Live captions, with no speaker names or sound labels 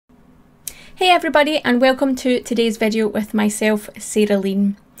Hey everybody, and welcome to today's video with myself, Sarah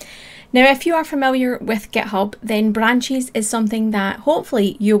Lean. Now, if you are familiar with GitHub, then branches is something that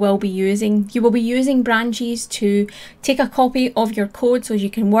hopefully you will be using. You will be using branches to take a copy of your code so you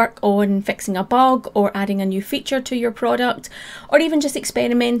can work on fixing a bug or adding a new feature to your product, or even just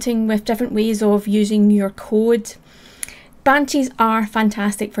experimenting with different ways of using your code. Branches are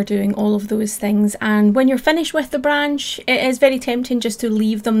fantastic for doing all of those things, and when you're finished with the branch, it is very tempting just to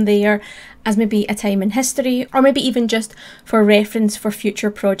leave them there as maybe a time in history, or maybe even just for reference for future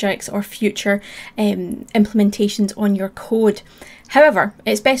projects or future implementations on your code. However,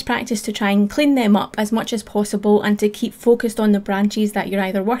 it's best practice to try and clean them up as much as possible and to keep focused on the branches that you're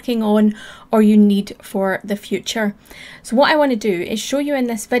either working on or you need for the future. So what I want to do is show you in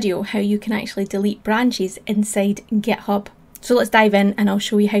this video how you can actually delete branches inside GitHub. So let's dive in and I'll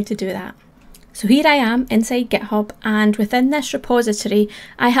show you how to do that. So here I am inside GitHub, and within this repository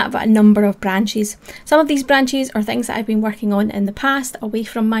I have a number of branches. Some of these branches are things that I've been working on in the past away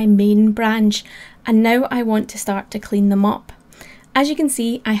from my main branch, and now I want to start to clean them up. As you can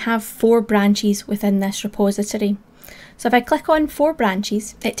see, I have 4 branches within this repository. So if I click on 4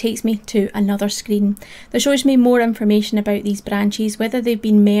 branches, it takes me to another screen that shows me more information about these branches, whether they've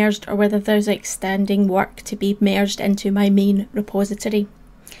been merged or whether there's extending work to be merged into my main repository.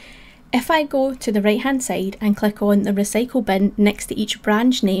 If I go to the right hand side and click on the recycle bin next to each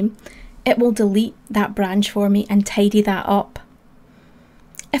branch name, it will delete that branch for me and tidy that up.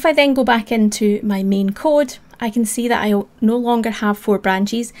 If I then go back into my main code, I can see that I no longer have 4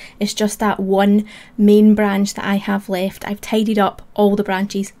 branches, it's just that one main branch that I have left. I've tidied up all the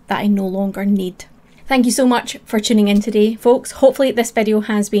branches that I no longer need. Thank you so much for tuning in today, folks. Hopefully this video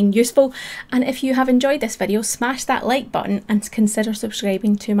has been useful, and if you have enjoyed this video, smash that like button and consider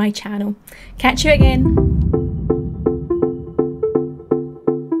subscribing to my channel. Catch you again.